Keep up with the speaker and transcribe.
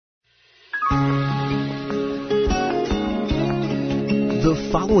The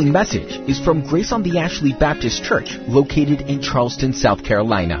following message is from Grace on the Ashley Baptist Church, located in Charleston, South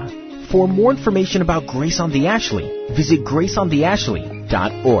Carolina. For more information about Grace on the Ashley, visit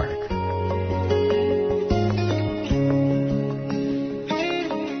graceontheashley.org.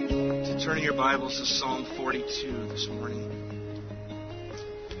 Turning your Bibles to Psalm 42 this morning.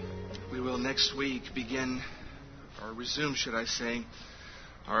 We will next week begin, or resume, should I say,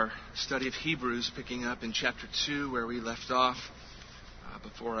 our study of Hebrews, picking up in chapter 2 where we left off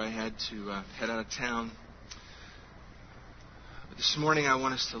before I had to head out of town. But this morning I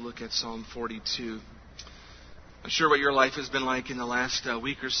want us to look at Psalm 42. I'm sure what your life has been like in the last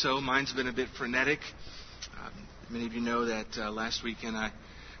week or so. Mine's been a bit frenetic. Many of you know that last weekend I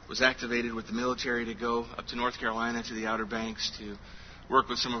was activated with the military to go up to North Carolina to the Outer Banks to work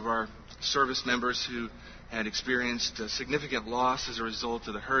with some of our service members who had experienced significant loss as a result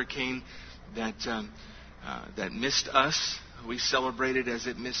of the hurricane that missed us. We celebrated as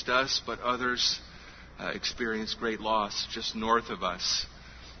it missed us, but others experienced great loss just north of us.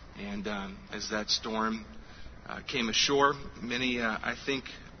 And as that storm came ashore, many, I think,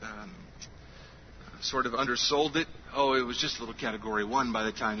 sort of undersold it. Oh, it was just a little Category 1 by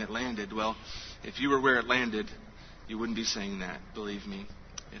the time it landed. Well, if you were where it landed, you wouldn't be saying that, believe me.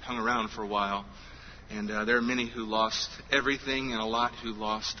 It hung around for a while. And there are many who lost everything and a lot who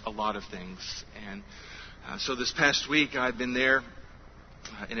lost a lot of things. And so this past week I've been there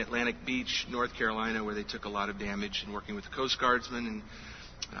in Atlantic Beach, North Carolina, where they took a lot of damage, and working with the Coast Guardsmen and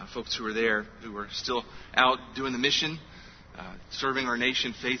folks who were there who were still out doing the mission, serving our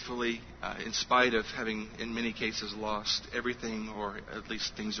nation faithfully in spite of having, in many cases, lost everything, or at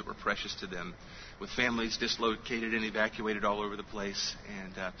least things that were precious to them, with families dislocated and evacuated all over the place.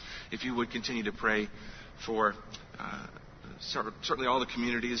 And if you would continue to pray for certainly all the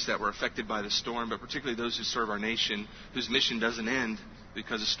communities that were affected by the storm, but particularly those who serve our nation, whose mission doesn't end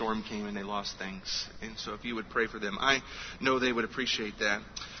because a storm came and they lost things. And so if you would pray for them, I know they would appreciate that.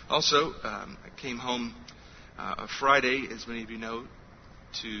 Also, I came home Friday, as many of you know,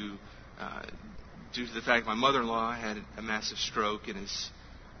 due to the fact my mother-in-law had a massive stroke and is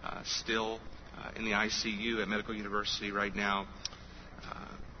still in the ICU at Medical University right now,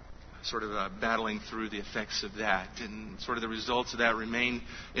 sort of battling through the effects of that. And sort of the results of that remain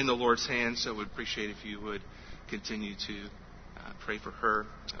in the Lord's hands, so I would appreciate if you would continue to pray for her,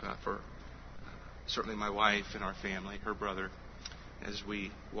 for certainly my wife and our family, her brother, as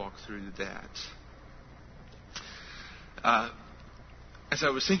we walk through that. As I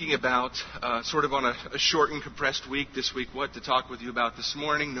was thinking about, sort of on a short and compressed week this week, what to talk with you about this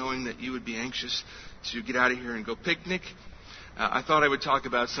morning, knowing that you would be anxious to get out of here and go picnic, I thought I would talk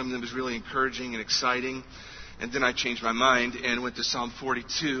about something that was really encouraging and exciting. And then I changed my mind and went to Psalm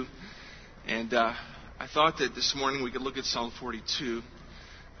 42. And I thought that this morning we could look at Psalm 42.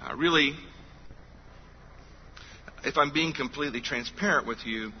 Really, if I'm being completely transparent with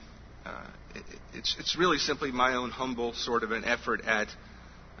you, it's really simply my own humble sort of an effort at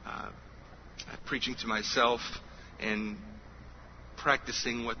preaching to myself and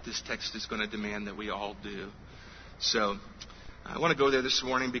practicing what this text is going to demand that we all do. So I want to go there this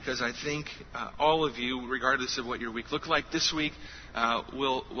morning because I think all of you, regardless of what your week looked like this week,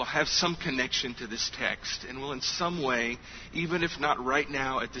 will have some connection to this text, and will in some way, even if not right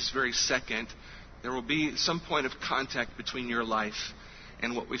now at this very second, there will be some point of contact between your life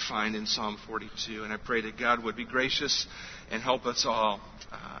and what we find in Psalm 42. And I pray that God would be gracious and help us all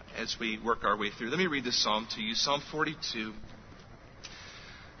as we work our way through. Let me read this psalm to you. Psalm 42.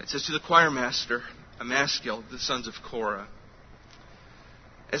 It says, "To the choir master, a maskil, the sons of Korah.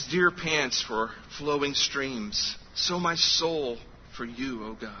 As deer pants for flowing streams, so my soul for you,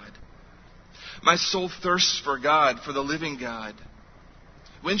 O God. My soul thirsts for God, for the living God.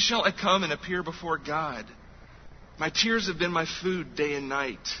 When shall I come and appear before God? My tears have been my food day and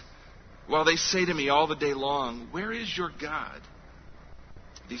night, while they say to me all the day long, 'Where is your God?'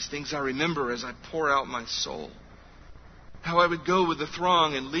 These things I remember as I pour out my soul. How I would go with the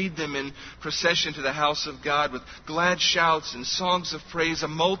throng and lead them in procession to the house of God with glad shouts and songs of praise, a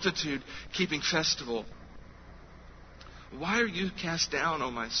multitude keeping festival. Why are you cast down, O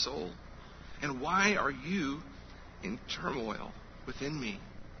my soul? And why are you in turmoil within me?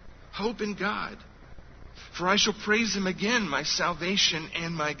 Hope in God, for I shall praise Him again, my salvation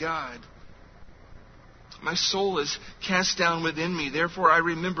and my God. My soul is cast down within me. Therefore I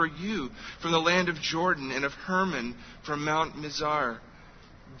remember you from the land of Jordan, and of Hermon from Mount Mizar.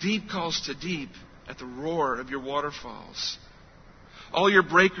 Deep calls to deep at the roar of your waterfalls. All your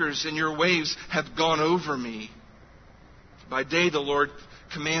breakers and your waves have gone over me. By day the Lord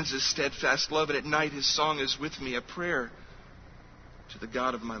commands His steadfast love, and at night His song is with me, a prayer to the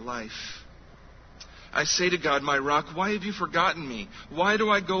God of my life. I say to God, my rock, why have you forgotten me? Why do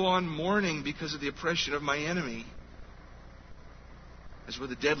I go on mourning because of the oppression of my enemy? As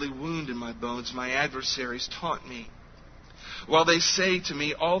with a deadly wound in my bones, my adversaries taunt me, while they say to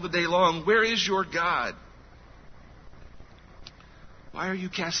me all the day long, where is your God? Why are you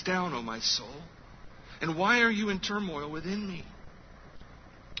cast down, O my soul? And why are you in turmoil within me?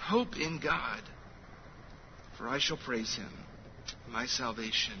 Hope in God, for I shall praise Him, my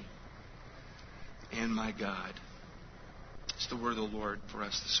salvation and my God. It's the word of the Lord for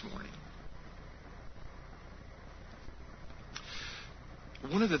us this morning.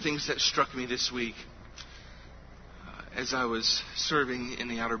 One of the things that struck me this week as I was serving in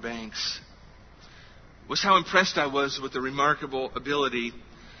the Outer Banks was how impressed I was with the remarkable ability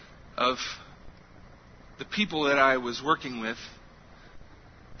of the people that I was working with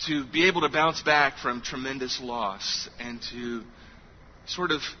to be able to bounce back from tremendous loss and to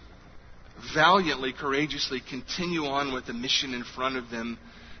sort of valiantly, courageously continue on with the mission in front of them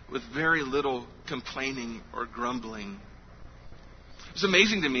with very little complaining or grumbling. It's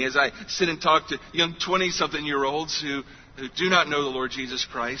amazing to me as I sit and talk to young 20-something-year-olds who do not know the Lord Jesus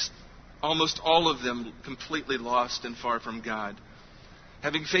Christ, almost all of them completely lost and far from God,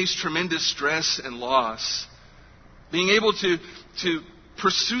 having faced tremendous stress and loss, being able to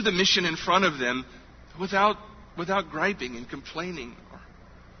pursue the mission in front of them without griping and complaining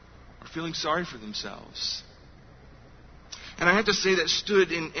or feeling sorry for themselves. And I have to say that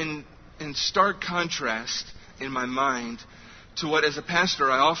stood in stark contrast in my mind to what, as a pastor,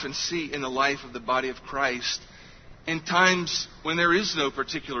 I often see in the life of the body of Christ in times when there is no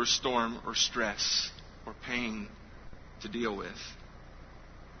particular storm or stress or pain to deal with.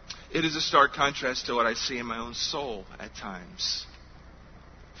 It is a stark contrast to what I see in my own soul at times,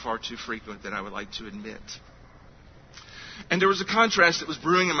 far too frequent that I would like to admit. And there was a contrast that was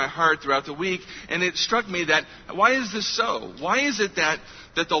brewing in my heart throughout the week, and it struck me that, why is this so? Why is it that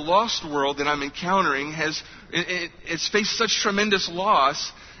the lost world that I'm encountering has faced such tremendous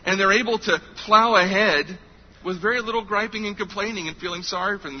loss, and they're able to plow ahead with very little griping and complaining and feeling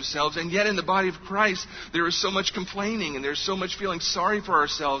sorry for themselves, and yet in the body of Christ there is so much complaining, and there's so much feeling sorry for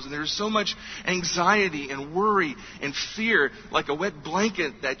ourselves, and there's so much anxiety and worry and fear like a wet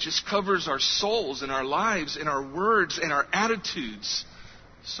blanket that just covers our souls and our lives and our words and our attitudes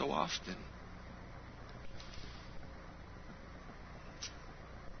so often.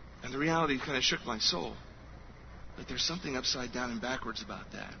 And the reality kind of shook my soul. But there's something upside down and backwards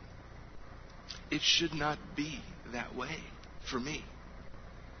about that. It should not be that way for me.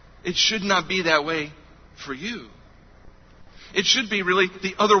 It should not be that way for you. It should be really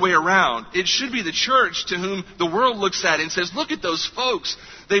the other way around. It should be the church to whom the world looks at and says, look at those folks.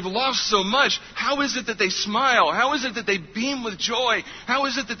 They've lost so much. How is it that they smile? How is it that they beam with joy? How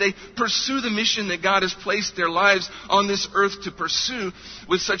is it that they pursue the mission that God has placed their lives on this earth to pursue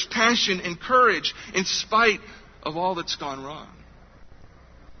with such passion and courage in spite of all that's gone wrong?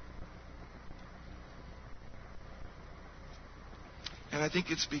 And I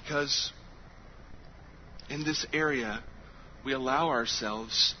think it's because in this area, we allow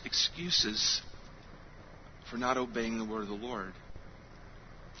ourselves excuses for not obeying the word of the Lord.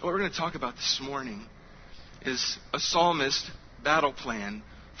 What we're going to talk about this morning is a psalmist battle plan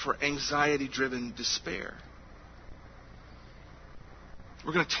for anxiety-driven despair.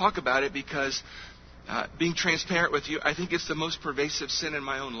 We're going to talk about it because, being transparent with you, I think it's the most pervasive sin in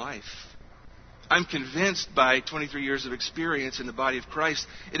my own life. I'm convinced by 23 years of experience in the body of Christ,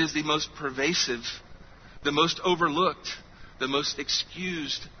 it is the most pervasive, the most overlooked, the most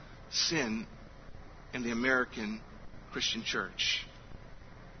excused sin in the American Christian church.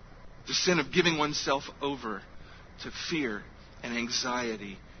 The sin of giving oneself over to fear and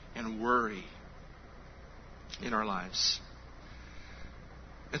anxiety and worry in our lives.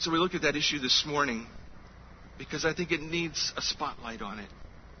 And so we look at that issue this morning because I think it needs a spotlight on it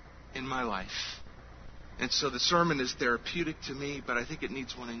in my life. And so the sermon is therapeutic to me, but I think it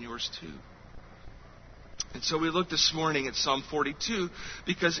needs one in yours too. And so we look this morning at Psalm 42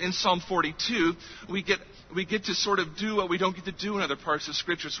 because in Psalm 42 we get to sort of do what we don't get to do in other parts of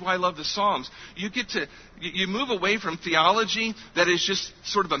Scripture. That's why I love the Psalms. You move away from theology that is just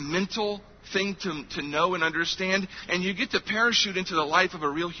sort of a mental thing to know and understand, and you get to parachute into the life of a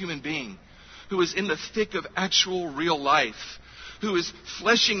real human being who is in the thick of actual real life, who is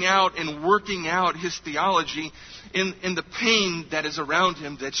fleshing out and working out his theology in the pain that is around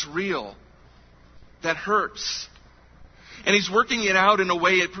him that's real, that hurts. And he's working it out in a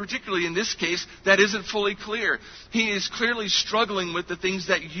way, particularly in this case, that isn't fully clear. He is clearly struggling with the things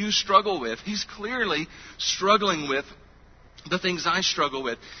that you struggle with. He's clearly struggling with the things I struggle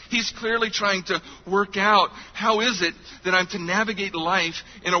with. He's clearly trying to work out how is it that I'm to navigate life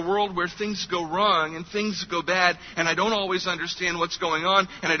in a world where things go wrong and things go bad, and I don't always understand what's going on,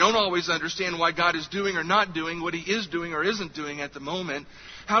 and I don't always understand why God is doing or not doing what He is doing or isn't doing at the moment.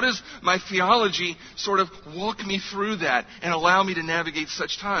 How does my theology sort of walk me through that and allow me to navigate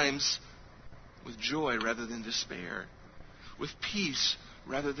such times with joy rather than despair, with peace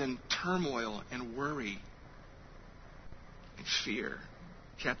rather than turmoil and worry and fear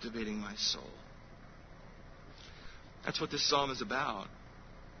captivating my soul? That's what this psalm is about.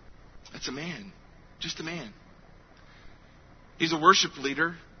 It's a man, just a man. He's a worship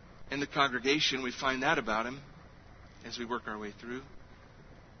leader in the congregation. We find that about him as we work our way through.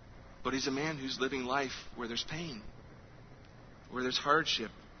 But he's a man who's living life where there's pain, where there's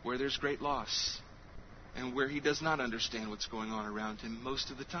hardship, where there's great loss, and where he does not understand what's going on around him most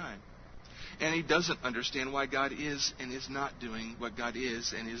of the time. And he doesn't understand why God is and is not doing what God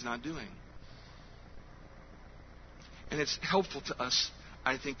is and is not doing. And it's helpful to us,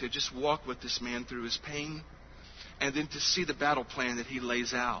 I think, to just walk with this man through his pain and then to see the battle plan that he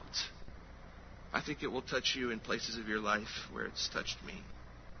lays out. I think it will touch you in places of your life where it's touched me.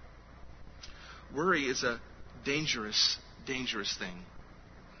 Worry is a dangerous, dangerous thing.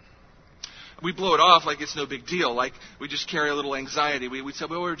 We blow it off like it's no big deal, like we just carry a little anxiety. We say,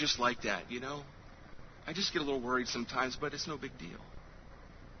 well, we're just like that, you know. I just get a little worried sometimes, but it's no big deal.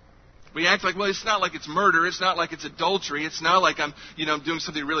 We act like, well, it's not like it's murder. It's not like it's adultery. It's not like I'm doing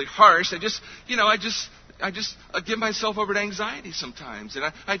something really harsh. I just give myself over to anxiety sometimes. And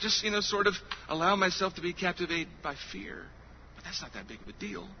I just, sort of allow myself to be captivated by fear. But that's not that big of a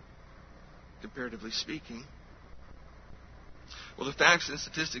deal, comparatively speaking. Well, the facts and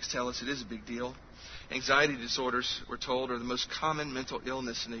statistics tell us it is a big deal. Anxiety disorders, we're told, are the most common mental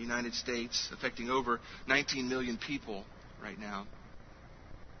illness in the United States, affecting over 19 million people right now.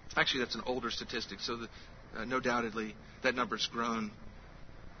 Actually, that's an older statistic, so no doubtedly that number's grown.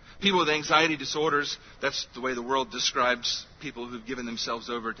 People with anxiety disorders, that's the way the world describes people who've given themselves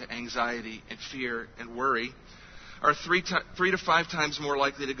over to anxiety and fear and worry, are 3 to 5 times more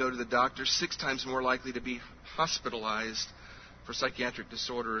likely to go to the doctor, 6 times more likely to be hospitalized for psychiatric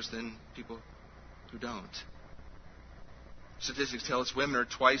disorders than people who don't. Statistics tell us women are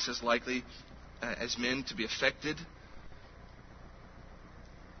twice as likely as men to be affected,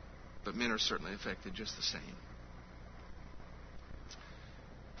 but men are certainly affected just the same.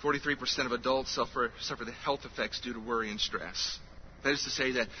 43% of adults suffer the health effects due to worry and stress. That is to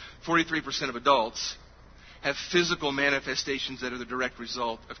say that 43% of adults have physical manifestations that are the direct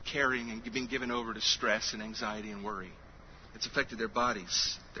result of carrying and being given over to stress and anxiety and worry. It's affected their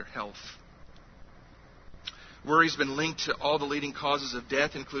bodies, their health. Worry's been linked to all the leading causes of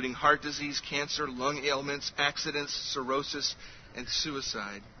death, including heart disease, cancer, lung ailments, accidents, cirrhosis, and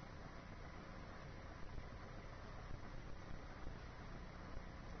suicide.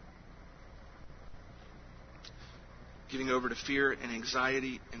 Giving over to fear and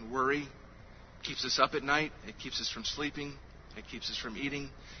anxiety and worry keeps us up at night. It keeps us from sleeping. It keeps us from eating.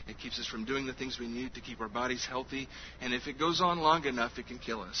 It keeps us from doing the things we need to keep our bodies healthy. And if it goes on long enough, it can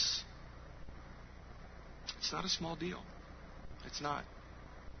kill us. It's not a small deal. It's not.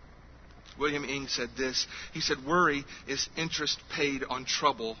 William Ing said this. He said, worry is interest paid on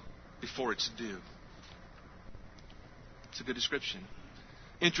trouble before it's due. It's a good description.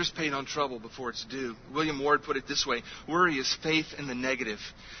 Interest paid on trouble before it's due. William Ward put it this way. Worry is faith in the negative.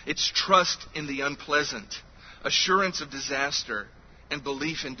 It's trust in the unpleasant, assurance of disaster, and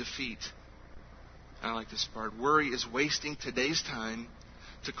belief in defeat. I like this part. Worry is wasting today's time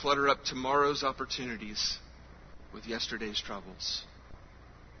to clutter up tomorrow's opportunities with yesterday's troubles.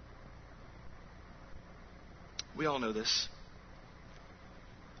 We all know this.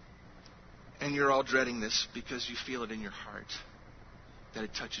 And you're all dreading this because you feel it in your heart, that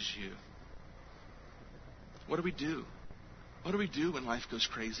it touches you. What do we do? What do we do when life goes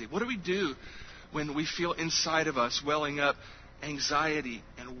crazy? What do we do when we feel inside of us welling up anxiety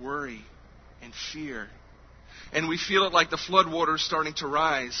and worry and fear? And we feel it like the floodwater is starting to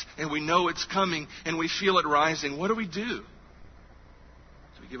rise, and we know it's coming, and we feel it rising. What do we do? Do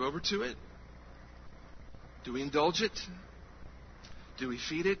we give over to it? Do we indulge it? Do we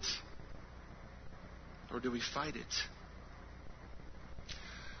feed it? Or do we fight it?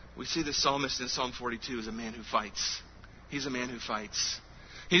 We see the psalmist in Psalm 42 as a man who fights. He's a man who fights.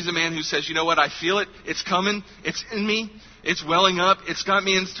 He's a man who says, you know what, I feel it. It's coming. It's in me. It's welling up. It's got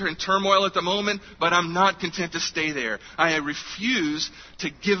me in turmoil at the moment, but I'm not content to stay there. I refuse to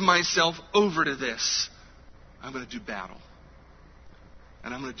give myself over to this. I'm going to do battle.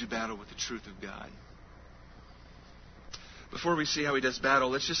 And I'm going to do battle with the truth of God. Before we see how he does battle,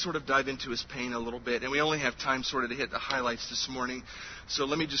 let's just sort of dive into his pain a little bit. And we only have time sort of to hit the highlights this morning. So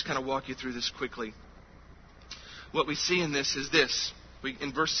let me just kind of walk you through this quickly. What we see in this is this.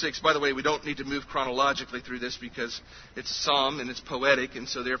 In verse 6, by the way, we don't need to move chronologically through this because it's a psalm and it's poetic. And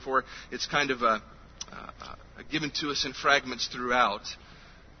so therefore it's kind of given to us in fragments throughout.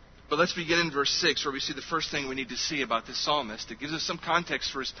 But let's begin in verse 6 where we see the first thing we need to see about this psalmist. It gives us some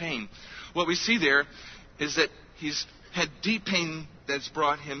context for his pain. What we see there is that he's had deep pain that's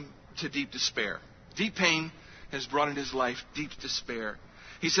brought him to deep despair. Deep pain has brought in his life deep despair.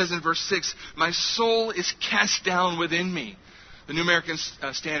 He says in verse 6, "My soul is cast down within me." The New American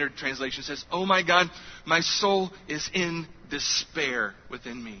Standard Translation says, "Oh my God, my soul is in despair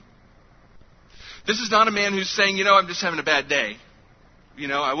within me." This is not a man who's saying, I'm just having a bad day.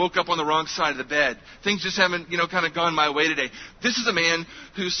 I woke up on the wrong side of the bed. Things just haven't, kind of gone my way today. This is a man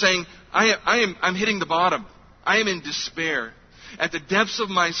who's saying, I'm hitting the bottom. I am in despair. At the depths of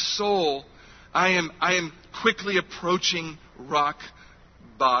my soul, I am quickly approaching rock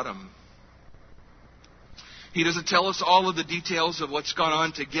bottom. He doesn't tell us all of the details of what's gone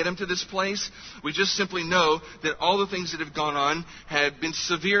on to get him to this place. We just simply know that all the things that have gone on have been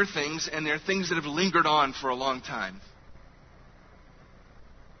severe things, and they're things that have lingered on for a long time.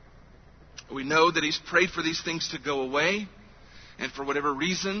 We know that he's prayed for these things to go away, and for whatever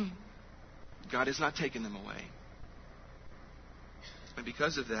reason, God has not taken them away. And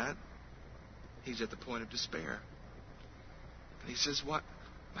because of that, he's at the point of despair. And he says, "What?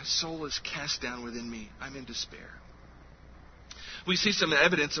 My soul is cast down within me. I'm in despair." We see some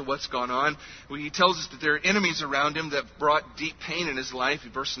evidence of what's gone on. He tells us that there are enemies around him that brought deep pain in his life.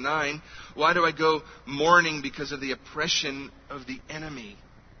 In verse 9, "Why do I go mourning because of the oppression of the enemy?"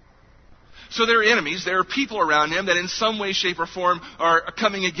 So there are enemies. There are people around him that in some way, shape, or form are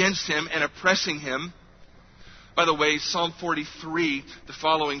coming against him and oppressing him. By the way, Psalm 43, the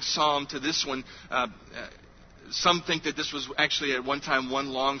following psalm to this one, some think that this was actually at one time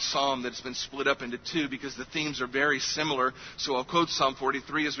one long psalm that's been split up into two because the themes are very similar. So I'll quote Psalm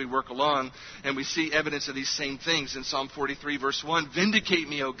 43 as we work along, and we see evidence of these same things in Psalm 43, verse 1. "Vindicate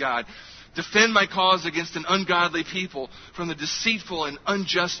me, O God. Defend my cause against an ungodly people. From the deceitful and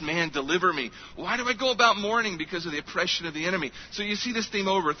unjust man, deliver me. Why do I go about mourning because of the oppression of the enemy?" So you see this theme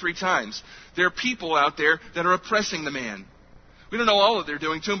over 3 times. There are people out there that are oppressing the man. We don't know all that they're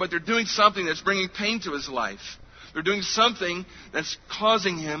doing to him, but they're doing something that's bringing pain to his life. They're doing something that's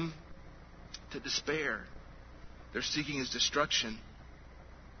causing him to despair. They're seeking his destruction.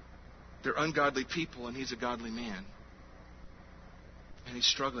 They're ungodly people, and he's a godly man. And he's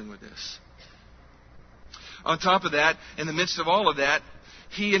struggling with this. On top of that, in the midst of all of that,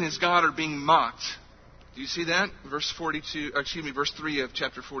 he and his God are being mocked. Do you see that? Verse 3 of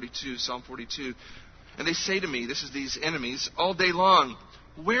chapter 42, Psalm 42. "And they say to me," this is these enemies, "all day long,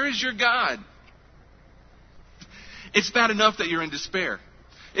 'Where is your God?'" It's bad enough that you're in despair.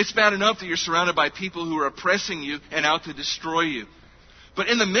 It's bad enough that you're surrounded by people who are oppressing you and out to destroy you. But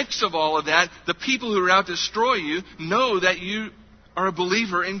in the mix of all of that, the people who are out to destroy you know that you are a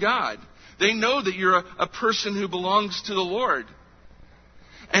believer in God. They know that you're a person who belongs to the Lord.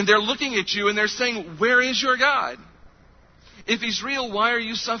 And they're looking at you and they're saying, "Where is your God? If he's real, why are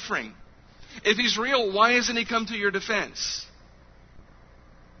you suffering? If he's real, why hasn't he come to your defense?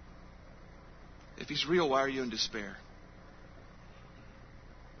 If he's real, why are you in despair?"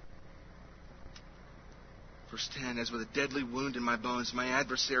 Verse 10, "As with a deadly wound in my bones, my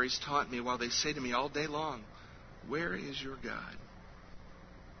adversaries taunt me while they say to me all day long, 'Where is your God?'"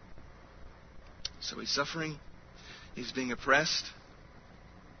 So he's suffering. He's being oppressed.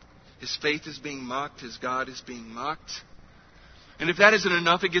 His faith is being mocked. His God is being mocked. And if that isn't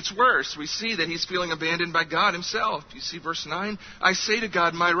enough, it gets worse. We see that he's feeling abandoned by God himself. You see verse 9, "I say to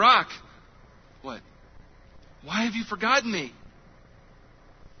God, my rock," what? "Why have you forgotten me?"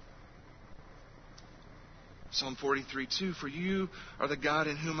 Psalm 43:2, "For you are the God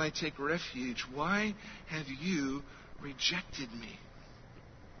in whom I take refuge. Why have you rejected me?"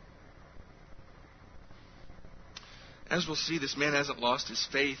 As we'll see, this man hasn't lost his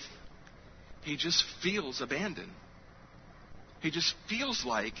faith. He just feels abandoned. He just feels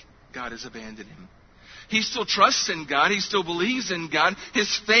like God has abandoned him. He still trusts in God. He still believes in God.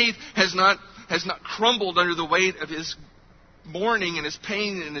 His faith has not crumbled under the weight of his mourning and his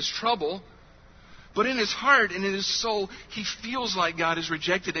pain and his trouble. But in his heart and in his soul, he feels like God has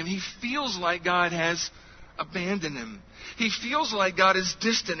rejected him. He feels like God has abandoned him. He feels like God is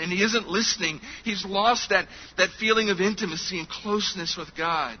distant and he isn't listening. He's lost that feeling of intimacy and closeness with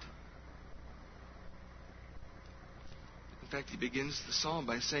God. In fact, he begins the psalm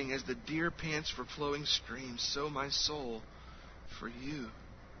by saying, "As the deer pants for flowing streams, so my soul for you.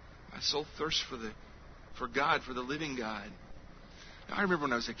 My soul thirsts for God, for the living God. Now, I remember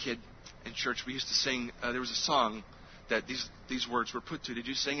when I was a kid in church, we used to sing, there was a song that these words were put to. Did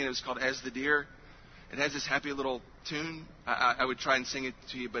you sing it? It was called As the Deer. It has this happy little tune. I would try and sing it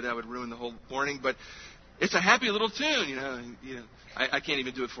to you, but that would ruin the whole morning. But it's a happy little tune, you know. I can't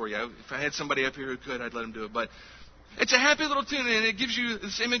even do it for you. If I had somebody up here who could, I'd let them do it. But it's a happy little tune, and it gives you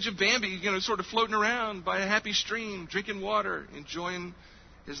this image of Bambi, you know, sort of floating around by a happy stream, drinking water, enjoying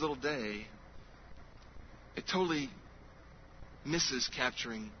his little day. It totally misses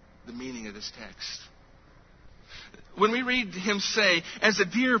capturing the meaning of this text. When we read him say, as a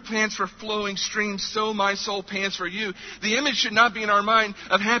deer pants for flowing streams, so my soul pants for you, the image should not be in our mind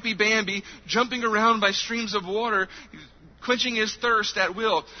of happy Bambi jumping around by streams of water, quenching his thirst at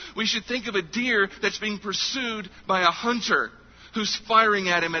will. We should think of a deer that's being pursued by a hunter who's firing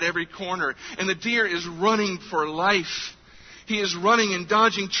at him at every corner. And the deer is running for life. He is running and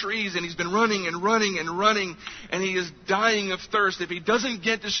dodging trees, and he's been running and running and running, and he is dying of thirst. If he doesn't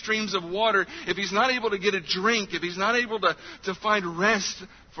get to streams of water, if he's not able to get a drink, if he's not able to find rest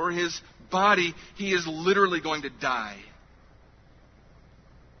for his body, he is literally going to die.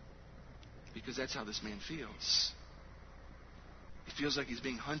 Because that's how this man feels. He feels like he's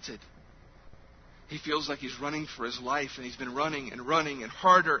being hunted. He feels like he's running for his life, and he's been running and running and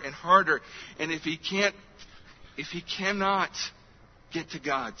harder and harder. And if he cannot get to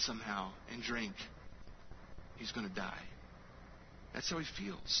God somehow and drink, he's going to die. That's how he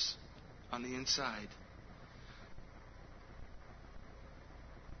feels on the inside.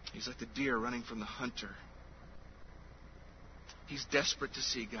 He's like the deer running from the hunter. He's desperate to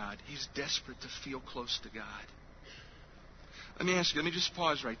see God. He's desperate to feel close to God. Let me ask you, let me just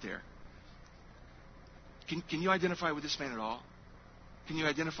pause right there. Can you identify with this man at all? Can you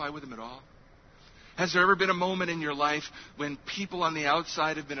identify with him at all? Has there ever been a moment in your life when people on the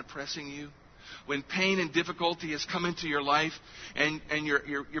outside have been oppressing you? When pain and difficulty has come into your life and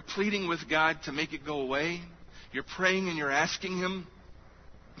you're pleading with God to make it go away? You're praying and you're asking Him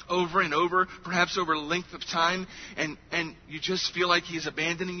over and over, perhaps over a length of time, and you just feel like He is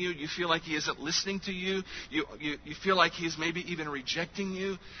abandoning you. You feel like He isn't listening to you. You feel like He is maybe even rejecting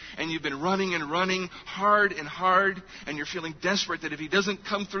you. And you've been running and running hard and hard, and you're feeling desperate that if He doesn't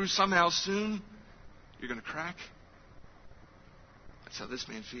come through somehow soon, you're going to crack. That's how this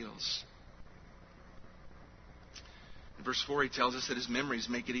man feels. In verse 4, he tells us that his memories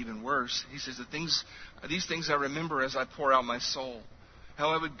make it even worse. He says, these things I remember as I pour out my soul. How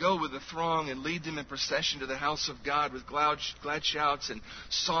I would go with the throng and lead them in procession to the house of God with glad shouts and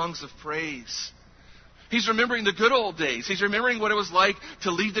songs of praise. He's remembering the good old days. He's remembering what it was like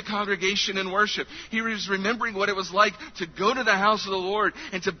to lead the congregation in worship. He was remembering what it was like to go to the house of the Lord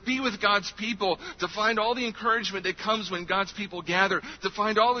and to be with God's people, to find all the encouragement that comes when God's people gather, to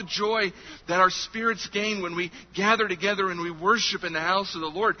find all the joy that our spirits gain when we gather together and we worship in the house of the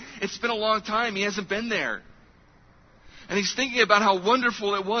Lord. It's been a long time. He hasn't been there. And he's thinking about how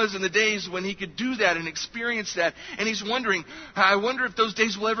wonderful it was in the days when he could do that and experience that. And he's wondering, I wonder if those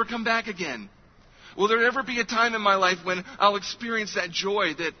days will ever come back again. Will there ever be a time in my life when I'll experience that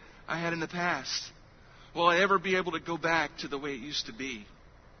joy that I had in the past? Will I ever be able to go back to the way it used to be?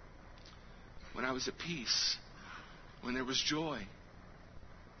 When I was at peace, when there was joy,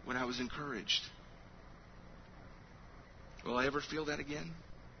 when I was encouraged. Will I ever feel that again?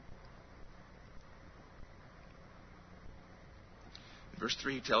 Verse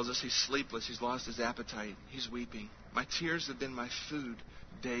 3 tells us he's sleepless. He's lost his appetite. He's weeping. My tears have been my food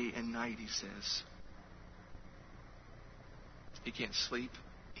day and night, he says. He can't sleep.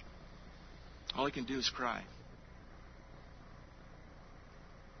 All he can do is cry.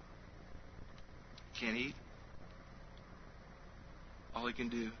 He can't eat. All he can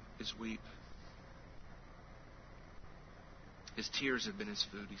do is weep. His tears have been his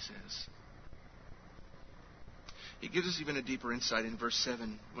food, he says. He gives us even a deeper insight in verse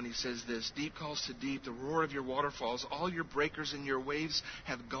 7 when he says this, deep calls to deep, the roar of your waterfalls, all your breakers and your waves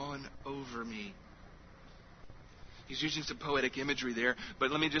have gone over me. He's using some poetic imagery there, but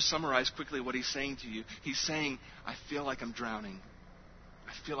let me just summarize quickly what he's saying to you. He's saying, I feel like I'm drowning.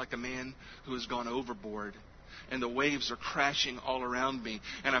 I feel like a man who has gone overboard, and the waves are crashing all around me,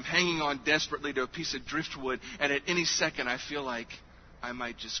 and I'm hanging on desperately to a piece of driftwood, and at any second I feel like I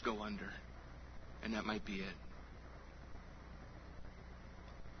might just go under, and that might be it.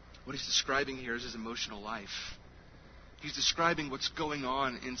 What he's describing here is his emotional life. He's describing what's going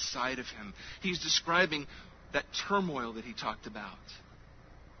on inside of him. He's describing that turmoil that he talked about.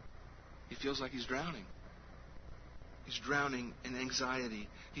 He feels like he's drowning. He's drowning in anxiety.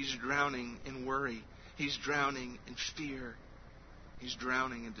 He's drowning in worry. He's drowning in fear. He's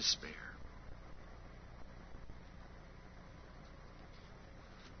drowning in despair.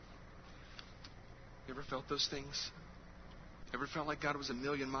 You ever felt those things? Ever felt like God was a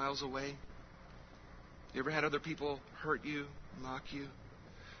million miles away? You ever had other people hurt you, mock you?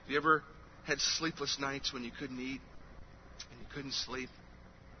 Have you ever had sleepless nights when you couldn't eat and you couldn't sleep?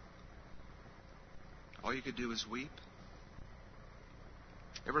 All you could do was weep?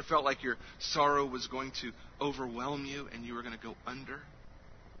 Ever felt like your sorrow was going to overwhelm you and you were going to go under?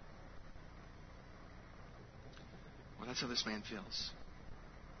 Well, that's how this man feels.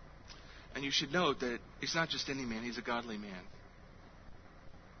 And you should note that he's not just any man, he's a godly man.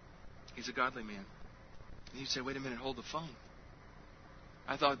 He's a godly man. And you'd say, wait a minute, hold the phone.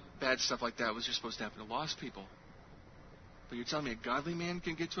 I thought bad stuff like that was just supposed to happen to lost people. But you're telling me a godly man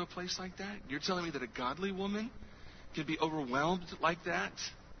can get to a place like that? You're telling me that a godly woman can be overwhelmed like that?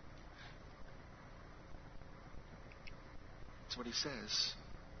 That's what he says.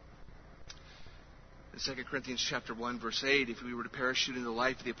 In 2 Corinthians chapter 1, verse 8, if we were to parachute into the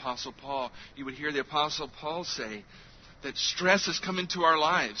life of the Apostle Paul, you would hear the Apostle Paul say that stress has come into our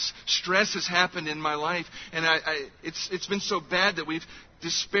lives. Stress has happened in my life. And it's been so bad that we've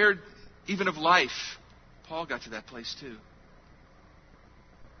despaired even of life. Paul got to that place too.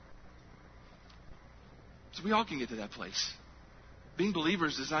 So we all can get to that place. Being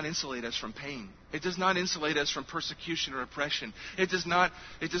believers does not insulate us from pain. It does not insulate us from persecution or oppression. It does not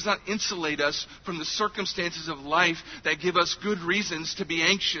insulate us from the circumstances of life that give us good reasons to be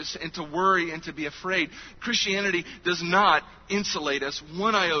anxious and to worry and to be afraid. Christianity does not insulate us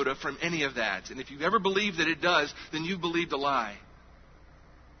one iota from any of that. And if you've ever believed that it does, then you've believed a lie.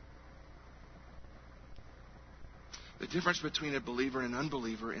 The difference between a believer and an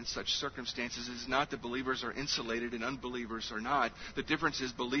unbeliever in such circumstances is not that believers are insulated and unbelievers are not. The difference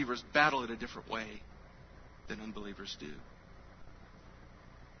is believers battle it a different way than unbelievers do. You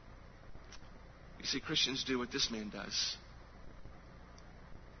see, Christians do what this man does.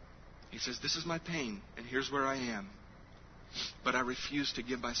 He says, this is my pain, and here's where I am. But I refuse to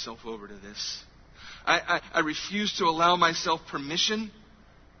give myself over to this. I refuse to allow myself permission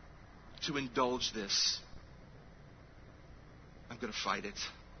to indulge this. I'm going to fight it.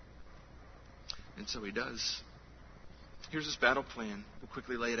 And so he does. Here's his battle plan. We'll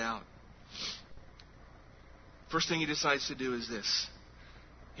quickly lay it out. First thing he decides to do is this.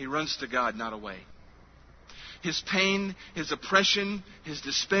 He runs to God, not away. His pain, his oppression, his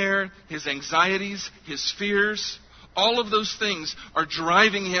despair, his anxieties, his fears, all of those things are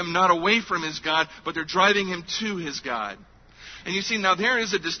driving him not away from his God, but they're driving him to his God. And you see, now there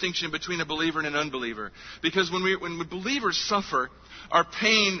is a distinction between a believer and an unbeliever. Because when believers suffer, our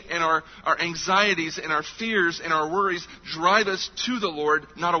pain and our anxieties and our fears and our worries drive us to the Lord,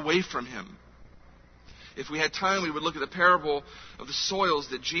 not away from Him. If we had time, we would look at the parable of the soils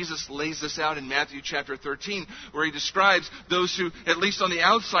that Jesus lays this out in Matthew chapter 13, where He describes those who, at least on the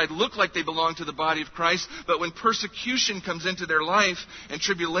outside, look like they belong to the body of Christ, but when persecution comes into their life and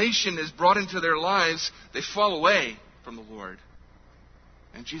tribulation is brought into their lives, they fall away from the Lord.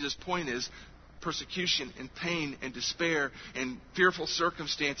 And Jesus' point is, persecution and pain and despair and fearful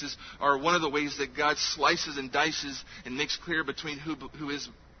circumstances are one of the ways that God slices and dices and makes clear between who is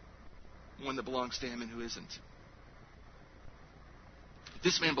one that belongs to Him and who isn't.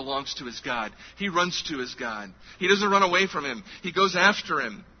 This man belongs to his God. He runs to his God. He doesn't run away from Him. He goes after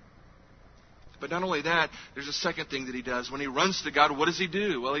Him. But not only that, there's a second thing that he does. When he runs to God, what does he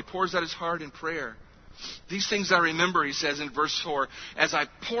do? Well, he pours out his heart in prayer. These things I remember, he says in verse 4, as I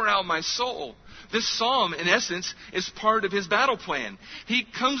pour out my soul. This psalm, in essence, is part of his battle plan. He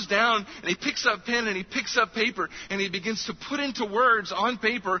comes down and he picks up pen and he picks up paper and he begins to put into words on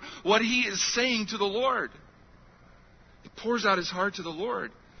paper what he is saying to the Lord. He pours out his heart to the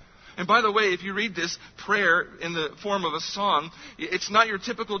Lord. And by the way, if you read this prayer in the form of a song, it's not your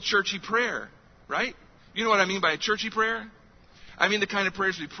typical churchy prayer, right? You know what I mean by a churchy prayer? I mean the kind of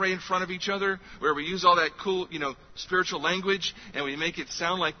prayers we pray in front of each other, where we use all that cool, spiritual language, and we make it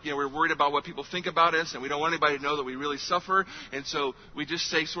sound like, we're worried about what people think about us, and we don't want anybody to know that we really suffer, and so we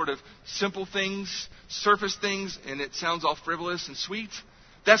just say sort of simple things, surface things, and it sounds all frivolous and sweet.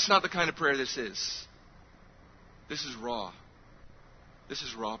 That's not the kind of prayer this is. This is raw. This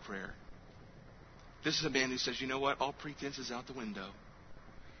is raw prayer. This is a man who says, you know what? All pretense is out the window.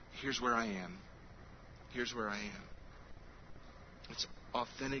 Here's where I am. Here's where I am. It's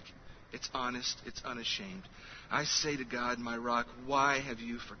authentic, it's honest, it's unashamed. I say to God, my rock, why have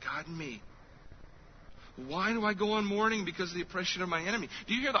you forgotten me? Why do I go on mourning because of the oppression of my enemy?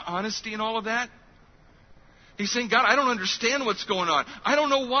 Do you hear the honesty in all of that? He's saying, God, I don't understand what's going on. I don't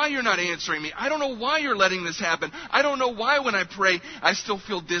know why you're not answering me. I don't know why you're letting this happen. I don't know why when I pray I still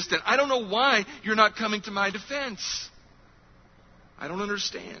feel distant. I don't know why you're not coming to my defense. I don't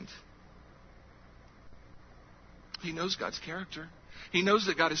understand. He knows God's character. He knows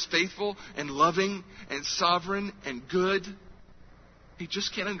that God is faithful and loving and sovereign and good. He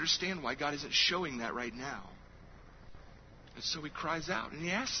just can't understand why God isn't showing that right now. And so he cries out and he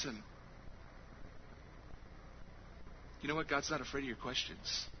asks him. You know what? God's not afraid of your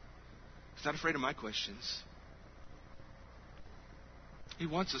questions. He's not afraid of my questions. He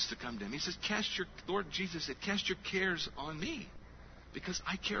wants us to come to him. He says, Lord Jesus said, cast your cares on me because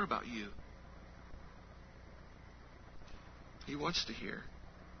I care about you. He wants to hear.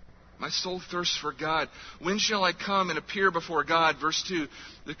 My soul thirsts for God. When shall I come and appear before God? Verse 2,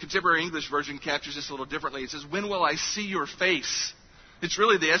 the Contemporary English Version captures this a little differently. It says, when will I see your face? It's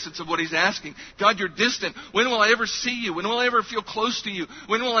really the essence of what he's asking. God, you're distant. When will I ever see you? When will I ever feel close to you?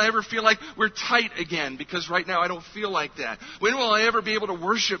 When will I ever feel like we're tight again? Because right now I don't feel like that. When will I ever be able to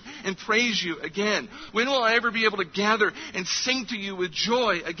worship and praise you again? When will I ever be able to gather and sing to you with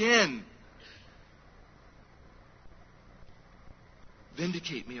joy again?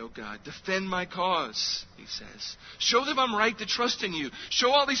 Vindicate me, O God. Defend my cause, he says. Show them I'm right to trust in you. Show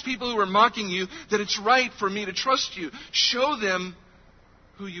all these people who are mocking you that it's right for me to trust you. Show them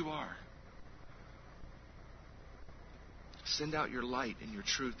who you are. Send out your light and your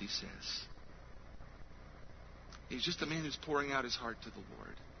truth, he says. He's just a man who's pouring out his heart to the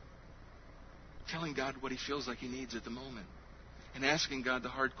Lord. Telling God what he feels like he needs at the moment. And asking God the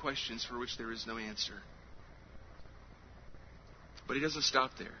hard questions for which there is no answer. But he doesn't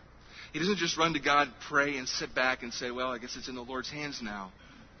stop there. He doesn't just run to God, pray, and sit back and say, well, I guess it's in the Lord's hands now.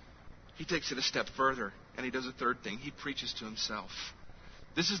 He takes it a step further, and he does a third thing. He preaches to himself.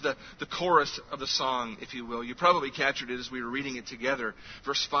 This is the chorus of the song, if you will. You probably captured it as we were reading it together.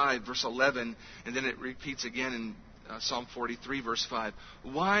 Verse 5, verse 11, and then it repeats again in Psalm 43, verse 5.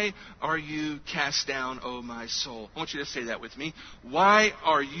 Why are you cast down, O my soul? I want you to say that with me. Why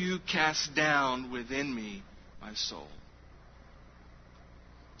are you cast down within me, my soul?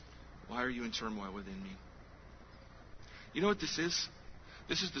 Why are you in turmoil within me? You know what this is?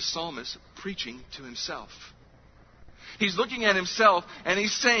 This is the psalmist preaching to himself. He's looking at himself and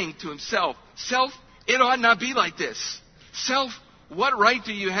he's saying to himself, self, it ought not be like this. Self, what right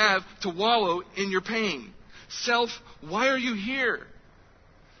do you have to wallow in your pain? Self, why are you here?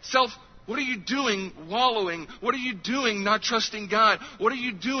 Self, what are you doing wallowing? What are you doing not trusting God? What are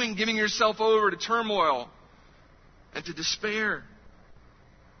you doing giving yourself over to turmoil and to despair?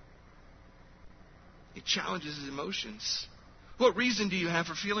 He challenges his emotions. What reason do you have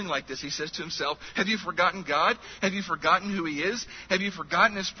for feeling like this? He says to himself, have you forgotten God? Have you forgotten who he is? Have you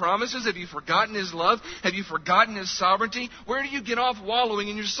forgotten his promises? Have you forgotten his love? Have you forgotten his sovereignty? Where do you get off wallowing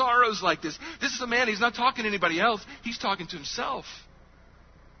in your sorrows like this? This is a man, he's not talking to anybody else. He's talking to himself.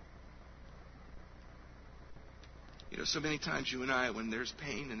 You know, so many times you and I, when there's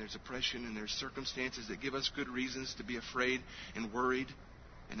pain and there's oppression and there's circumstances that give us good reasons to be afraid and worried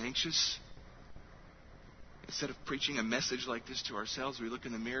and anxious, instead of preaching a message like this to ourselves, we look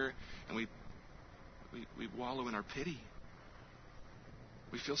in the mirror and we wallow in our pity.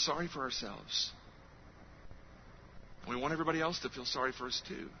 We feel sorry for ourselves. And we want everybody else to feel sorry for us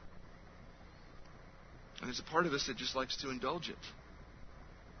too. And there's a part of us that just likes to indulge it.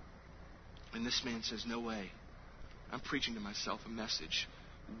 And this man says, no way. I'm preaching to myself a message.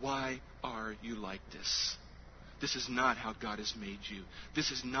 Why are you like this? This is not how God has made you. This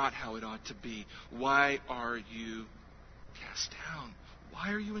is not how it ought to be. Why are you cast down?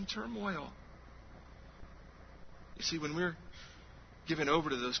 Why are you in turmoil? You see, when we're given over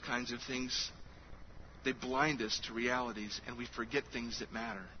to those kinds of things, they blind us to realities and we forget things that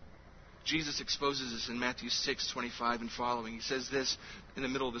matter. Jesus exposes this in Matthew 6:25 and following. He says this in the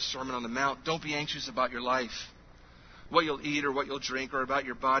middle of the Sermon on the Mount. Don't be anxious about your life, what you'll eat or what you'll drink, or about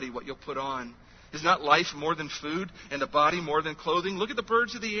your body, what you'll put on. Is not life more than food, and the body more than clothing? Look at the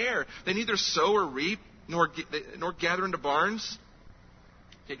birds of the air. They neither sow or reap, nor gather into barns,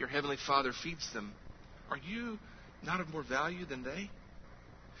 yet your heavenly Father feeds them. Are you not of more value than they?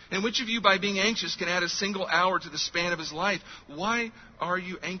 And which of you, by being anxious, can add a single hour to the span of his life? Why are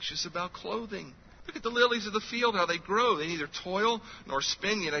you anxious about clothing? Look at the lilies of the field, how they grow. They neither toil nor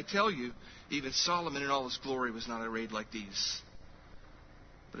spin, yet I tell you, even Solomon in all his glory was not arrayed like these.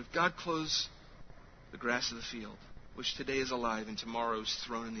 But if God clothes the grass of the field, which today is alive and tomorrow is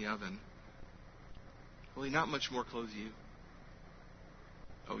thrown in the oven, will he not much more clothe you,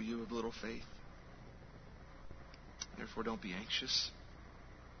 O you of little faith? Therefore don't be anxious.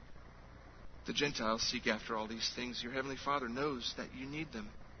 The Gentiles seek after all these things. Your Heavenly Father knows that you need them.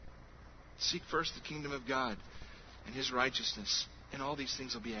 Seek first the kingdom of God and His righteousness, and all these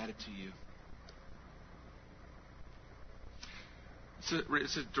things will be added to you.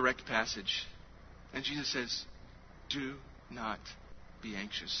 It's a direct passage. And Jesus says, do not be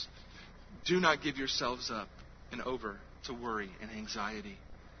anxious. Do not give yourselves up and over to worry and anxiety.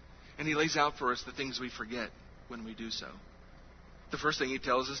 And He lays out for us the things we forget when we do so. The first thing He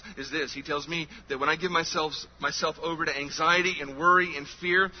tells us is this. He tells me that when I give myself over to anxiety and worry and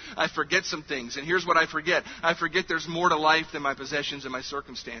fear, I forget some things. And here's what I forget. I forget there's more to life than my possessions and my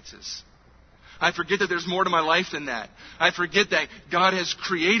circumstances. I forget that there's more to my life than that. I forget that God has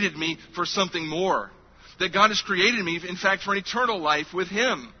created me for something more. That God has created me, in fact, for an eternal life with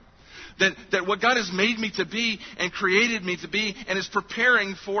Him. That what God has made me to be and created me to be and is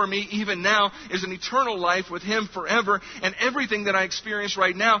preparing for me even now is an eternal life with Him forever. And everything that I experience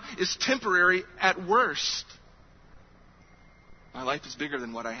right now is temporary at worst. My life is bigger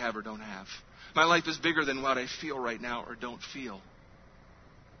than what I have or don't have. My life is bigger than what I feel right now or don't feel.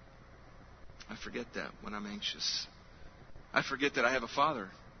 I forget that when I'm anxious. I forget that I have a Father.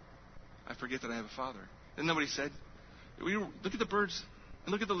 I forget that I have a Father. Isn't that what He said? Look at the birds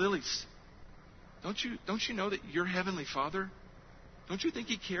and look at the lilies. Don't you know that your Heavenly Father, don't you think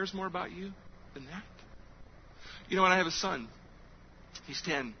He cares more about you than that? You know what? I have a son. He's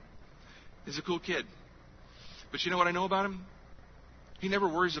 10. He's a cool kid. But you know what I know about him? He never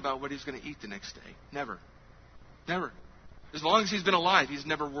worries about what he's going to eat the next day. Never. Never. As long as he's been alive, he's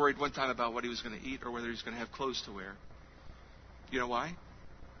never worried one time about what he was going to eat or whether he's going to have clothes to wear. You know why?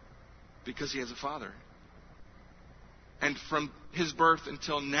 Because he has a Father. And from his birth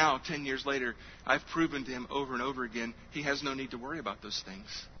until now, 10 years later, I've proven to him over and over again, he has no need to worry about those things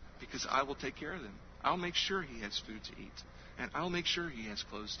because I will take care of them. I'll make sure he has food to eat. And I'll make sure he has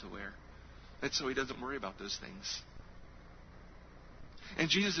clothes to wear. And so he doesn't worry about those things. And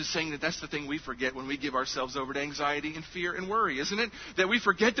Jesus is saying that that's the thing we forget when we give ourselves over to anxiety and fear and worry, isn't it? That we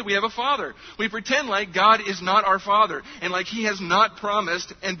forget that we have a Father. We pretend like God is not our Father and like He has not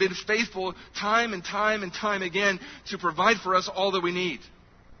promised and been faithful time and time and time again to provide for us all that we need.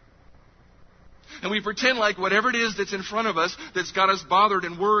 And we pretend like whatever it is that's in front of us that's got us bothered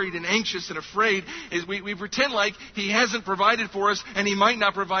and worried and anxious and afraid, is we pretend like He hasn't provided for us and He might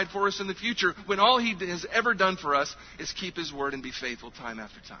not provide for us in the future when all He has ever done for us is keep His word and be faithful time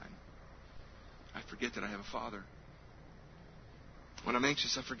after time. I forget that I have a Father. When I'm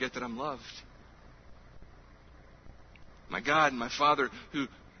anxious, I forget that I'm loved. My God and my Father who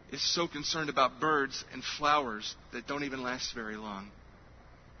is so concerned about birds and flowers that don't even last very long.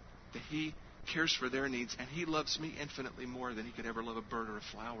 That He cares for their needs, and He loves me infinitely more than He could ever love a bird or a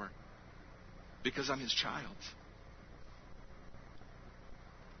flower because I'm His child.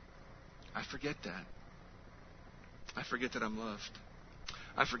 I forget that. I forget that I'm loved.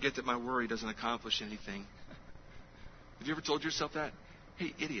 I forget that my worry doesn't accomplish anything. Have you ever told yourself that?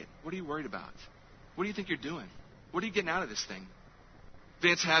 Hey, idiot, what are you worried about? What do you think you're doing? What are you getting out of this thing?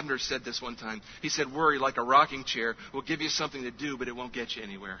 Vance Havner said this one time. He said, worry, like a rocking chair, will give you something to do, but it won't get you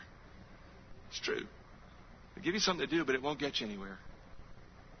anywhere. It's true. It'll give you something to do, but it won't get you anywhere.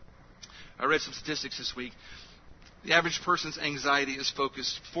 I read some statistics this week. The average person's anxiety is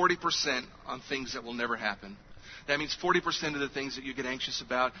focused 40% on things that will never happen. That means 40% of the things that you get anxious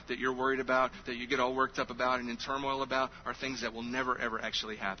about, that you're worried about, that you get all worked up about and in turmoil about, are things that will never, ever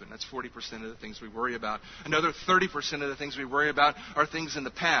actually happen. That's 40% of the things we worry about. Another 30% of the things we worry about are things in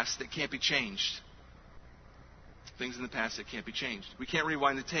the past that can't be changed. Things in the past that can't be changed. We can't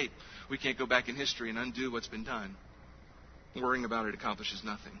rewind the tape. We can't go back in history and undo what's been done. Worrying about it accomplishes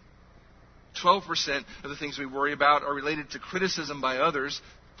nothing. 12% of the things we worry about are related to criticism by others,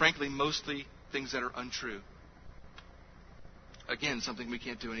 frankly, mostly things that are untrue. Again, something we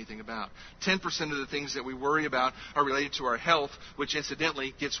can't do anything about. 10% of the things that we worry about are related to our health, which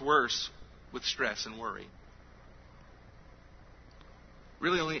incidentally gets worse with stress and worry.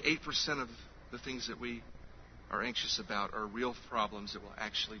 Really, only 8% of the things that we are anxious about are real problems that will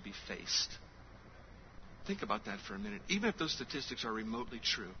actually be faced. Think about that for a minute. Even if those statistics are remotely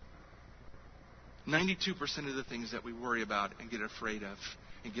true, 92% of the things that we worry about and get afraid of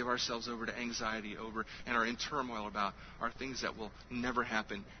and give ourselves over to anxiety over and are in turmoil about are things that will never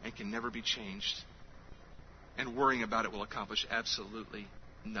happen and can never be changed. And worrying about it will accomplish absolutely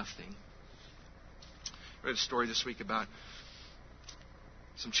nothing. I read a story this week about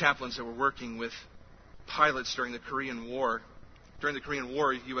some chaplains that were working with pilots during the Korean War. During the Korean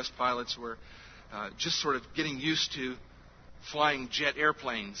War, U.S. pilots were just sort of getting used to flying jet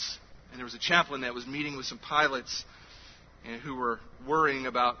airplanes. And there was a chaplain that was meeting with some pilots and who were worrying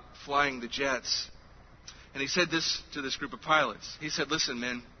about flying the jets. And he said this to this group of pilots. He said, listen,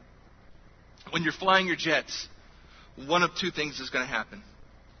 men, when you're flying your jets, one of two things is going to happen.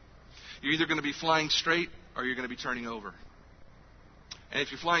 You're either going to be flying straight or you're going to be turning over. And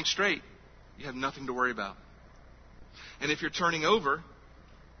if you're flying straight, you have nothing to worry about. And if you're turning over,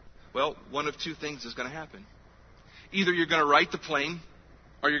 well, one of two things is going to happen. Either you're going to right the plane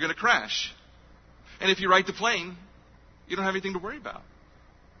or you're going to crash. And if you right the plane, you don't have anything to worry about.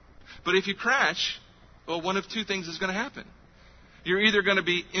 But if you crash, well, one of two things is going to happen. You're either going to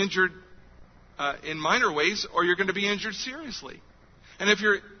be injured in minor ways or you're going to be injured seriously. And if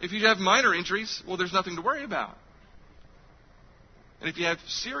you have minor injuries, well, there's nothing to worry about. And if you have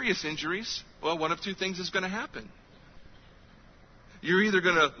serious injuries, well, one of two things is going to happen. You're either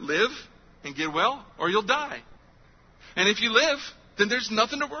going to live and get well or you'll die. And if you live, then there's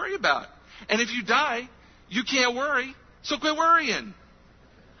nothing to worry about. And if you die, you can't worry, so quit worrying.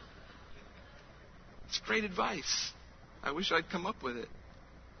 It's great advice. I wish I'd come up with it.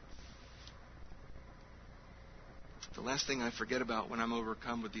 The last thing I forget about when I'm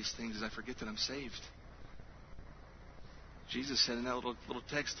overcome with these things is I forget that I'm saved. Jesus said in that little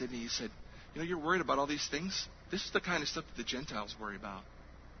text, didn't he? He said, you're worried about all these things? This is the kind of stuff that the Gentiles worry about.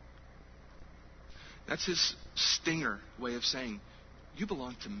 That's his stinger way of saying, you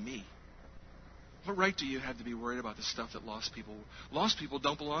belong to me. What right do you have to be worried about the stuff that lost people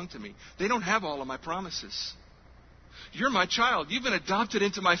don't belong to me? They don't have all of my promises. You're my child. You've been adopted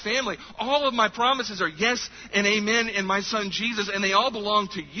into my family. All of my promises are yes and amen in my son Jesus, and they all belong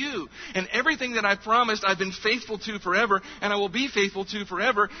to you. And everything that I've promised, I've been faithful to forever, and I will be faithful to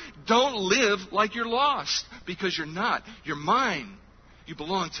forever. Don't live like you're lost, because you're not. You're mine. You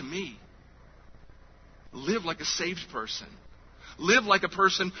belong to me. Live like a saved person. Live like a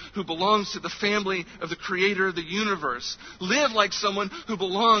person who belongs to the family of the Creator of the universe. Live like someone who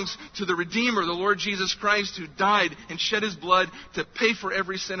belongs to the Redeemer, the Lord Jesus Christ, who died and shed His blood to pay for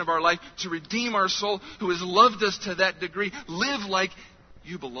every sin of our life, to redeem our soul, who has loved us to that degree. Live like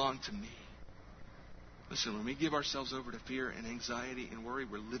you belong to me. Listen, when we give ourselves over to fear and anxiety and worry,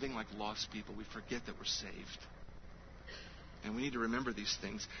 we're living like lost people. We forget that we're saved. And we need to remember these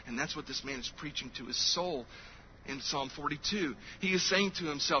things. And that's what this man is preaching to his soul. In Psalm 42, he is saying to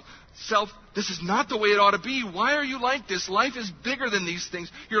himself, Self, this is not the way it ought to be. Why are you like this? Life is bigger than these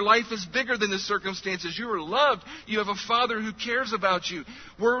things. Your life is bigger than the circumstances. You are loved. You have a Father who cares about you.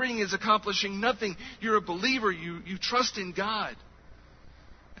 Worrying is accomplishing nothing. You're a believer. You trust in God.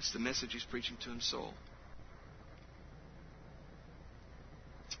 That's the message he's preaching to his soul.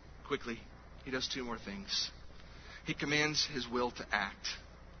 Quickly, he does two more things. He commands his will to act.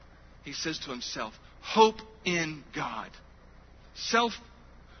 He says to himself, hope in God. Self,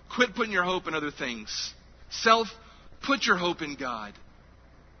 quit putting your hope in other things. Self, put your hope in God.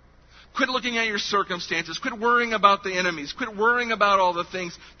 Quit looking at your circumstances. Quit worrying about the enemies. Quit worrying about all the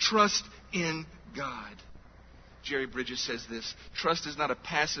things. Trust in God. Jerry Bridges says this, trust is not a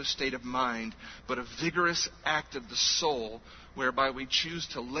passive state of mind, but a vigorous act of the soul whereby we choose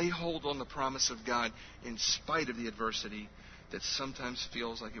to lay hold on the promise of God in spite of the adversity that sometimes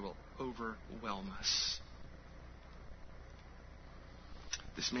feels like it will overwhelm us.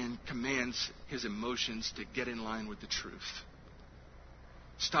 This man commands his emotions to get in line with the truth.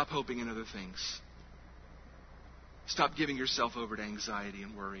 Stop hoping in other things. Stop giving yourself over to anxiety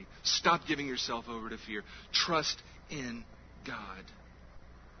and worry. Stop giving yourself over to fear. Trust in God.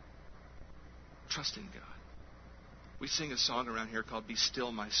 Trust in God. We sing a song around here called Be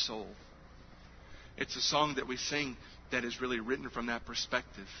Still My Soul. It's a song that we sing that is really written from that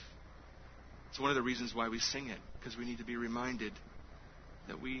perspective. It's one of the reasons why we sing it, because we need to be reminded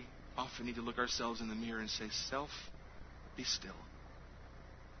that we often need to look ourselves in the mirror and say, Self, be still.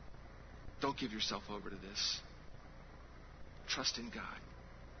 Don't give yourself over to this. Trust in God.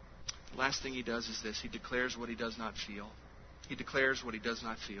 The last thing he does is this. He declares what he does not feel. He declares what he does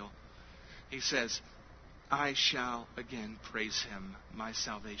not feel. He says, I shall again praise him, my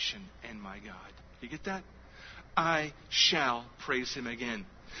salvation and my God. You get that? I shall praise him again.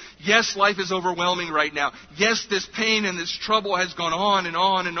 Yes, life is overwhelming right now. Yes, this pain and this trouble has gone on and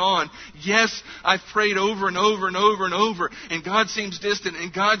on and on. Yes, I've prayed over and over and over and over, and God seems distant,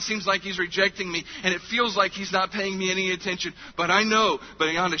 and God seems like He's rejecting me, and it feels like He's not paying me any attention. But I know,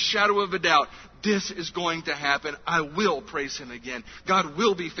 beyond a shadow of a doubt, this is going to happen. I will praise Him again. God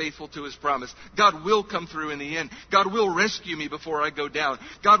will be faithful to His promise. God will come through in the end. God will rescue me before I go down.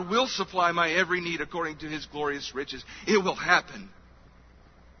 God will supply my every need according to His glorious riches. It will happen.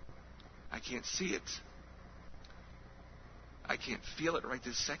 I can't see it. I can't feel it right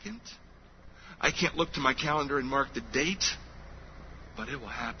this second. I can't look to my calendar and mark the date, but it will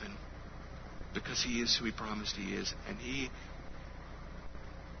happen because He is who He promised He is. And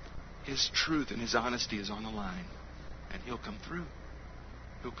His truth and His honesty is on the line. And He'll come through.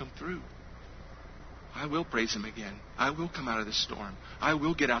 He'll come through. I will praise Him again. I will come out of this storm. I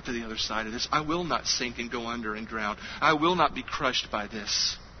will get out to the other side of this. I will not sink and go under and drown. I will not be crushed by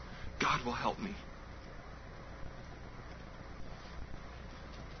this. God will help me.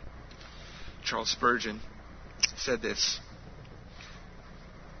 Charles Spurgeon said this.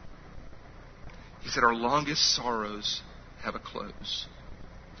 He said, our longest sorrows have a close,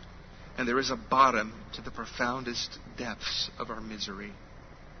 and there is a bottom to the profoundest depths of our misery.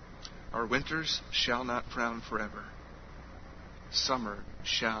 Our winters shall not frown forever. Summer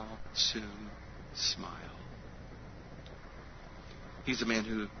shall soon smile. He's a man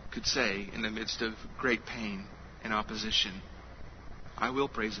who could say, in the midst of great pain and opposition, I will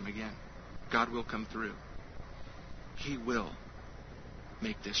praise Him again. God will come through. He will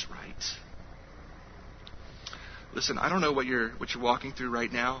make this right. Listen, I don't know what you're walking through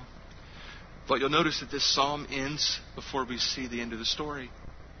right now, but you'll notice that this psalm ends before we see the end of the story.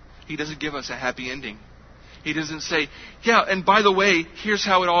 He doesn't give us a happy ending. He doesn't say, yeah, and by the way, here's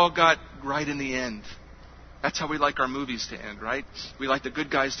how it all got right in the end. That's how we like our movies to end, right? We like the good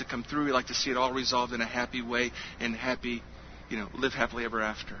guys to come through. We like to see it all resolved in a happy way and live happily ever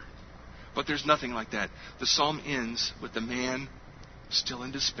after. But there's nothing like that. The psalm ends with the man still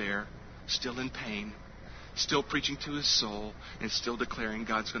in despair, still in pain, still preaching to his soul, and still declaring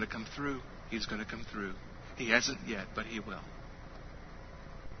God's going to come through. He's going to come through. He hasn't yet, but He will.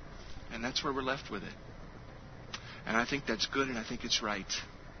 And that's where we're left with it. And I think that's good, and I think it's right.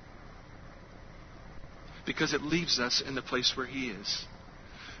 Because it leaves us in the place where He is.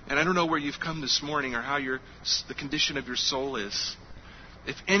 And I don't know where you've come this morning or how the condition of your soul is.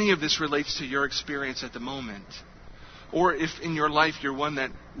 If any of this relates to your experience at the moment, or if in your life you're one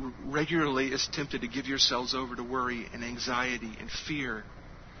that regularly is tempted to give yourselves over to worry and anxiety and fear,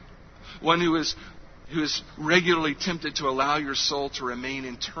 one who is regularly tempted to allow your soul to remain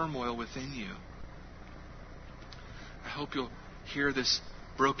in turmoil within you, I hope you'll hear this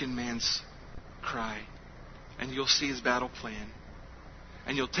broken man's cry, and you'll see his battle plan,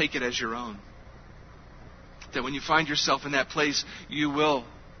 and you'll take it as your own. That when you find yourself in that place, you will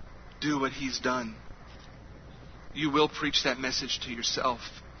do what he's done. You will preach that message to yourself.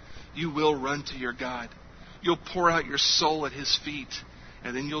 You will run to your God. You'll pour out your soul at His feet,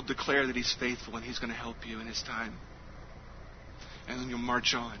 and then you'll declare that He's faithful and He's going to help you in His time. And then you'll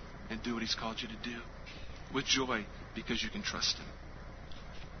march on and do what He's called you to do with joy, because you can trust Him.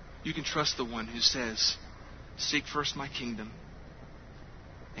 You can trust the one who says, seek first my kingdom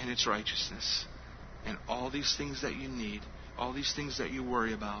and its righteousness, and all these things that you need, all these things that you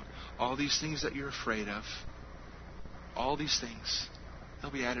worry about, all these things that you're afraid of, all these things,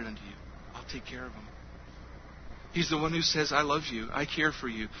 they'll be added unto you. I'll take care of them. He's the one who says, I love you, I care for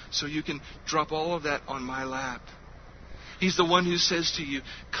you, so you can drop all of that on my lap. He's the one who says to you,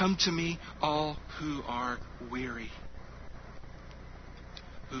 come to me, all who are weary,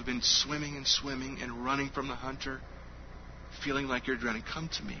 who've been swimming and running from the hunter, feeling like you're drowning. Come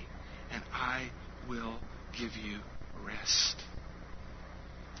to me, and I will give you rest.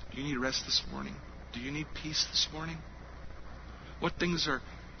 Do you need rest this morning? Do you need peace this morning? What things are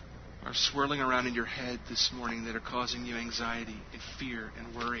swirling around in your head this morning that are causing you anxiety and fear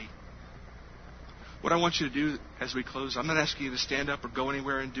and worry? What I want you to do as we close, I'm not asking you to stand up or go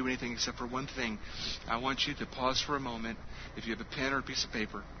anywhere and do anything except for one thing. I want you to pause for a moment. If you have a pen or a piece of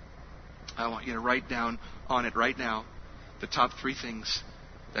paper, I want you to write down on it right now the top 3 things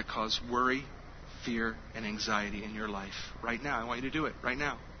that cause worry, fear, and anxiety in your life. Right now. I want you to do it right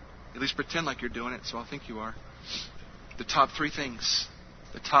now. At least pretend like you're doing it, so I'll think you are. The top 3 things.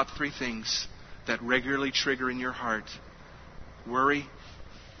 The top 3 things that regularly trigger in your heart worry,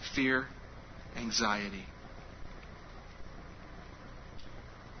 fear, anxiety.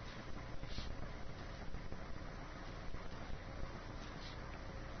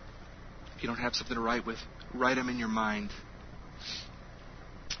 If you don't have something to write with, write them in your mind.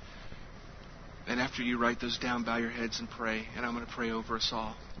 And after you write those down, bow your heads and pray. And I'm going to pray over us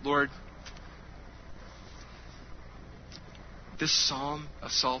all. Lord, this psalm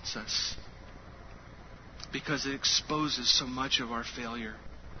assaults us because it exposes so much of our failure.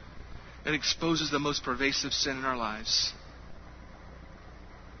 It exposes the most pervasive sin in our lives.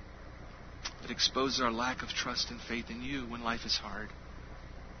 It exposes our lack of trust and faith in you when life is hard.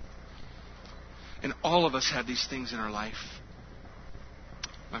 And all of us have these things in our life.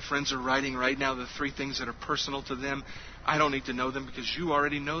 My friends are writing right now the 3 things that are personal to them. I don't need to know them because you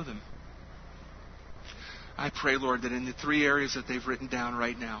already know them. I pray, Lord, that in the 3 areas that they've written down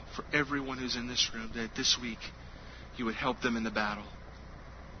right now, for everyone who's in this room, that this week you would help them in the battle.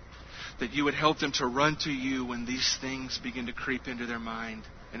 That you would help them to run to you when these things begin to creep into their mind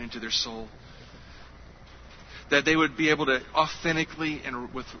and into their soul. That they would be able to authentically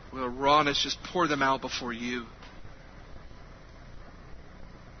and with rawness just pour them out before you.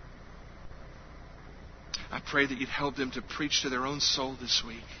 I pray that you'd help them to preach to their own soul this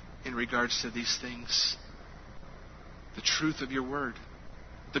week in regards to these things. The truth of your word.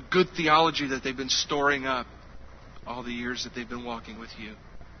 The good theology that they've been storing up all the years that they've been walking with you.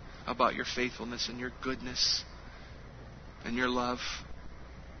 About your faithfulness and your goodness and your love.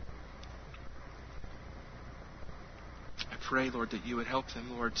 I pray, Lord, that you would help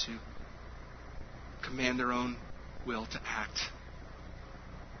them, Lord, to command their own will to act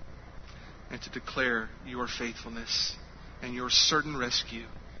and to declare your faithfulness and your certain rescue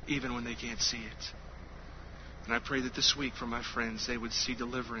even when they can't see it. And I pray that this week for my friends, they would see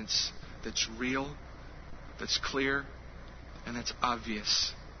deliverance that's real, that's clear, and that's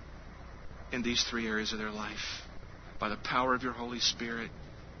obvious in these 3 areas of their life by the power of your Holy Spirit.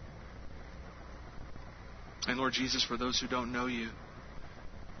 And Lord Jesus, for those who don't know you,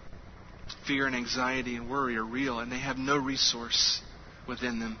 fear and anxiety and worry are real, and they have no resource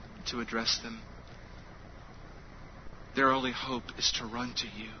within them to address them. Their only hope is to run to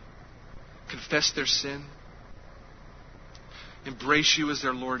you, confess their sin, embrace you as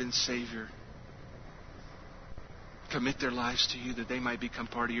their Lord and Savior, commit their lives to you that they might become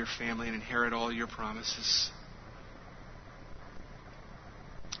part of your family and inherit all your promises.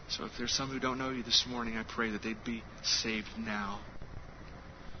 So if there's some who don't know you this morning, I pray that they'd be saved now.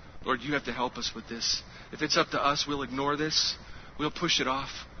 Lord, you have to help us with this. If it's up to us, we'll ignore this. We'll push it off.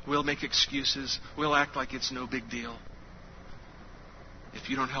 We'll make excuses. We'll act like it's no big deal. If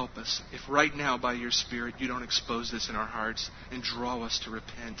you don't help us, if right now by your Spirit you don't expose this in our hearts and draw us to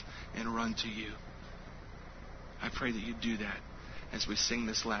repent and run to you, I pray that you do that as we sing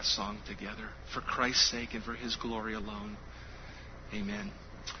this last song together. For Christ's sake and for His glory alone. Amen.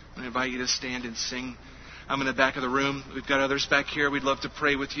 I'm going to invite you to stand and sing. I'm in the back of the room. We've got others back here. We'd love to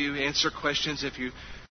pray with you, answer questions if you